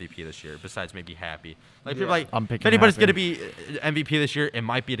be the MVP this year. Besides maybe Happy, like people Yeah. like I'm if picking anybody's Happy. going to be MVP this year, it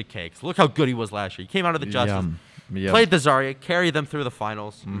might be Decay. 'Cause look how good he was last year. He came out of the Justice. Yeah. Played the Zarya, carried them through the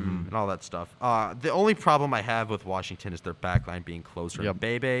finals, and all that stuff. The only problem I have with Washington is their backline being closer. Yep.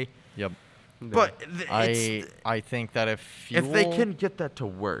 Bebe. Yep. But I think that if they Fuel- can get that to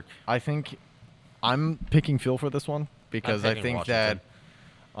work, I think I'm picking Fuel for this one because I picking think that,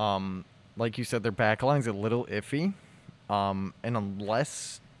 like you said, their backline's a little iffy, and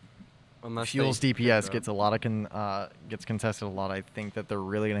unless Fuel's they DPS pick gets up. a lot of gets contested a lot, I think that they're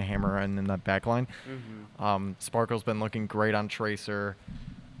really gonna hammer in that backline. Mhm. Sparkle's been looking great on Tracer.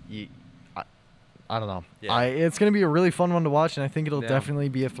 I don't know. Yeah. It's gonna be a really fun one to watch, and I think it'll Yeah. definitely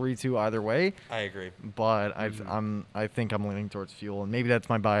be a 3-2 either way. I agree. But Mhm. I think I'm leaning towards Fuel, and maybe that's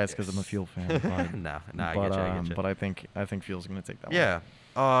my bias because I'm a Fuel fan. But, no, I but, get you. I get you. but I think Fuel's gonna take that one.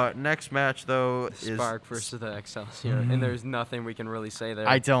 Yeah. Next match though is Spark versus the Excelsior, Mhm. and there's nothing we can really say there.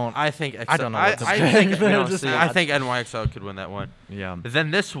 I don't. I think I don't know what to I pick. think, They're just- I think NYXL could win that one. Yeah.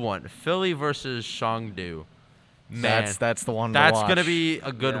 Then this one, Philly versus Chengdu. Man, that's the one. that's to watch. gonna be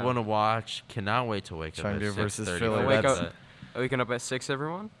a good Yeah. one to watch. Cannot wait to wake up at Chengdu versus 6:30. Philly. Oh, for wake that. up. Waking up at 6,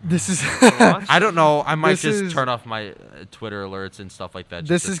 everyone. This is watch? I don't know. I might This just is- turn off my Twitter alerts and stuff like that.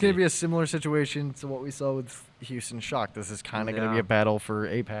 this is going to be a similar situation to what we saw with Houston Shock. This is kind of going to be Yeah. a battle for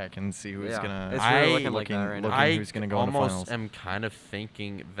APAC and see who's Yeah. going to. It's really I- looking like that right now. looking I who's gonna go in the almost finals. am kind of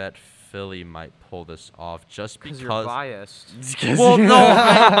thinking that Philly might pull this off just Because because. you're biased. Well, no,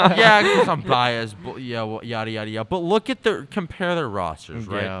 yeah, because I'm biased. But yeah, well, yada yada yada. But look at compare their rosters,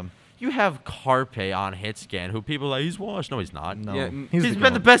 right? Yeah. You have Carpe on hit scan, who people are like he's washed. No, he's not. No, Yeah, He's the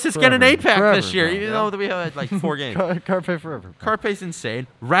been the goat. best hit scan in Forever. APAC Forever, this year, bro. even Yeah. though that we had like 4 games. Carpe forever. Carpe's insane.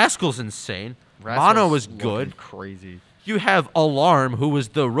 Rascal's insane. Rascal's Mono is looking good. Crazy. You have Alarm, who was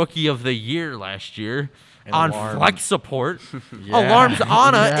the rookie of the year last year, And on Alarm. flex support. Yeah. Alarm's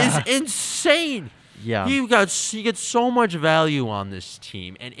Ana Yeah. is insane. Yeah. You get so much value on this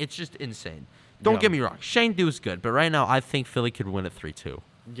team, and it's just insane. Don't Yeah. get me wrong, Chengdu's good, but right now I think Philly could win at 3-2.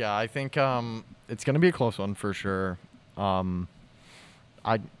 Yeah, I think it's gonna be a close one for sure.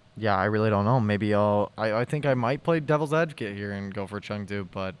 I really don't know. Maybe I think I might play devil's advocate here and go for Chengdu,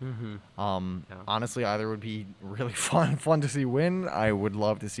 but Mm-hmm. Yeah. honestly, either would be really fun to see win. I would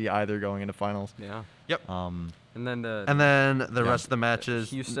love to see either going into finals. Yeah. Yep. And then the And then the Yeah. rest of the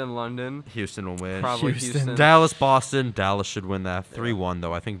matches, Houston, London. Houston will win. Probably Houston. Houston. Dallas, Boston. Dallas should win that 3-1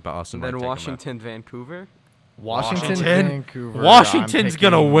 though. I think Boston. And might then take 'em out. Washington, Vancouver. Washington, Washington? Vancouver. Washington's I'm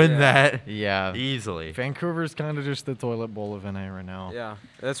gonna picking- win Yeah. that Yeah. easily. Vancouver's kind of just the toilet bowl of NA right now. Yeah,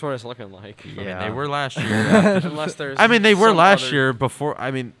 that's what it's looking like. I mean, Yeah. they were last year. Unless there's. I mean, they were some last other- year before.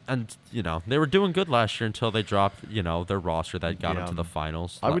 I mean, and they were doing good last year until they dropped, their roster that got them Yeah. to the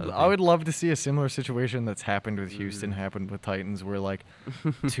finals. I would love to see a similar situation that's happened with Houston, happened with Titans, where like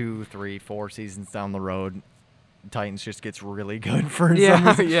 2, 3, 4 seasons down the road, Titans just gets really good for Yeah, some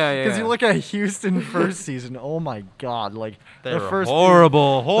reason. yeah. Because you look at Houston first season, oh my god, like They the were first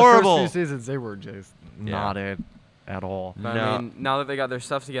horrible, horrible. The first 2 seasons they were just Yeah. not it at all. But No. I mean, now that they got their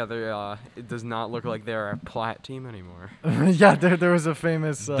stuff together, it does not look like they're a plat team anymore. Yeah, there was a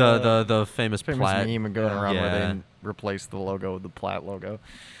famous The famous famous plat. meme going around where Yeah. they replaced the logo with the Platt logo.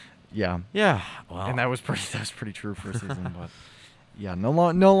 Yeah. Yeah. Well, And that was pretty true for a season, but yeah, no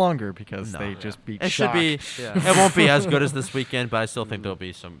longer because No. they Yeah. just beat it should Shock. be. Yeah. It won't be as good as this weekend, but I still think there'll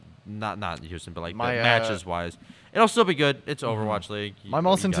be some. Not Houston, but like My, matches wise, it'll still be good. It's Overwatch League. My You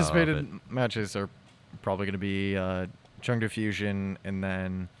most gotta love anticipated it. matches are probably going to be Chengdu Fusion, and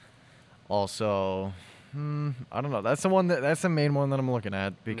then also, I don't know. That's the main one that I'm looking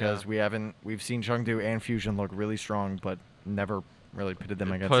at because Yeah. we've seen Chengdu and Fusion look really strong, but never really pitted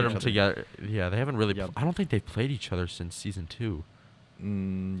them against Put each them other. together. Yeah, they haven't really. Yep. I don't think they've played each other since season 2.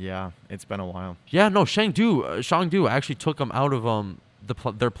 Yeah, it's been a while. Yeah, no, Shangdu actually took them out of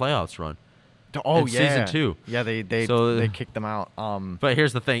their playoffs run. Oh in yeah, season 2. Yeah, they So- kicked them out. But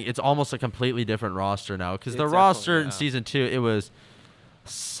here's the thing: it's almost a completely different roster now because the It's roster definitely, in yeah. season 2 it was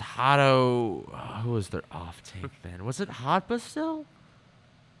Sato. Who was their off tank then? Was it Hotba still?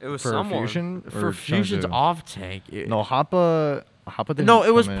 It was for someone. Fusion For or Fusion's Chengdu? off tank. No, Hoppa didn't No,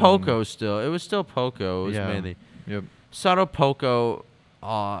 it was come in. Poco still. It was still Poco. It was Yeah. mainly Yep. Sato, Poco,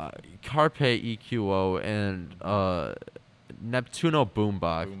 Carpe, EQO, and Neptuno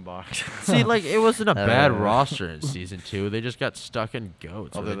Boombox. Boombox. See, like it wasn't a bad Uh, roster in season 2. They just got stuck in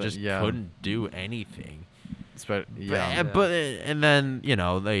goats. Where Other they than- just yeah. couldn't do anything. Yeah. But and then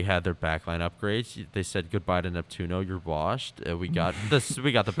they had their backline upgrades. They said goodbye to Neptuno. You're washed. We got this.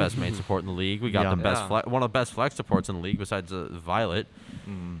 We got the best main support in the league. We got Yeah. the best Yeah. one of the best flex supports in the league besides Violet.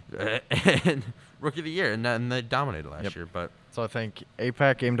 And rookie of the year, and they dominated last Yep. year. But So I think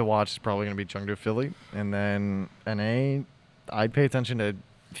APAC game to watch is probably going to be Chengdu Philly, and then NA, I'd pay attention to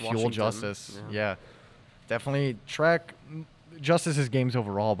Fuel Washington, Justice. yeah. Yeah, definitely track Justice's games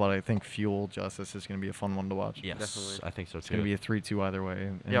overall, but I think Fuel Justice is going to be a fun one to watch. yes, Definitely. I think so It's going to too. be a 3-2 either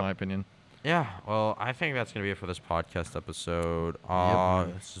way, in Yep. my opinion. Yeah, well, I think that's gonna be it for this podcast episode.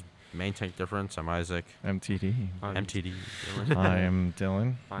 This is Main Tank Difference. I'm Isaac. MTD. I'm MTD. I am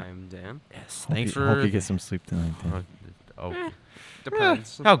Dylan. I'm Dan. Yes. Hope Thanks you, for. Hope you get some sleep tonight. Dan. Oh.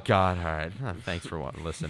 Depends. Oh God! All right. Thanks for listening.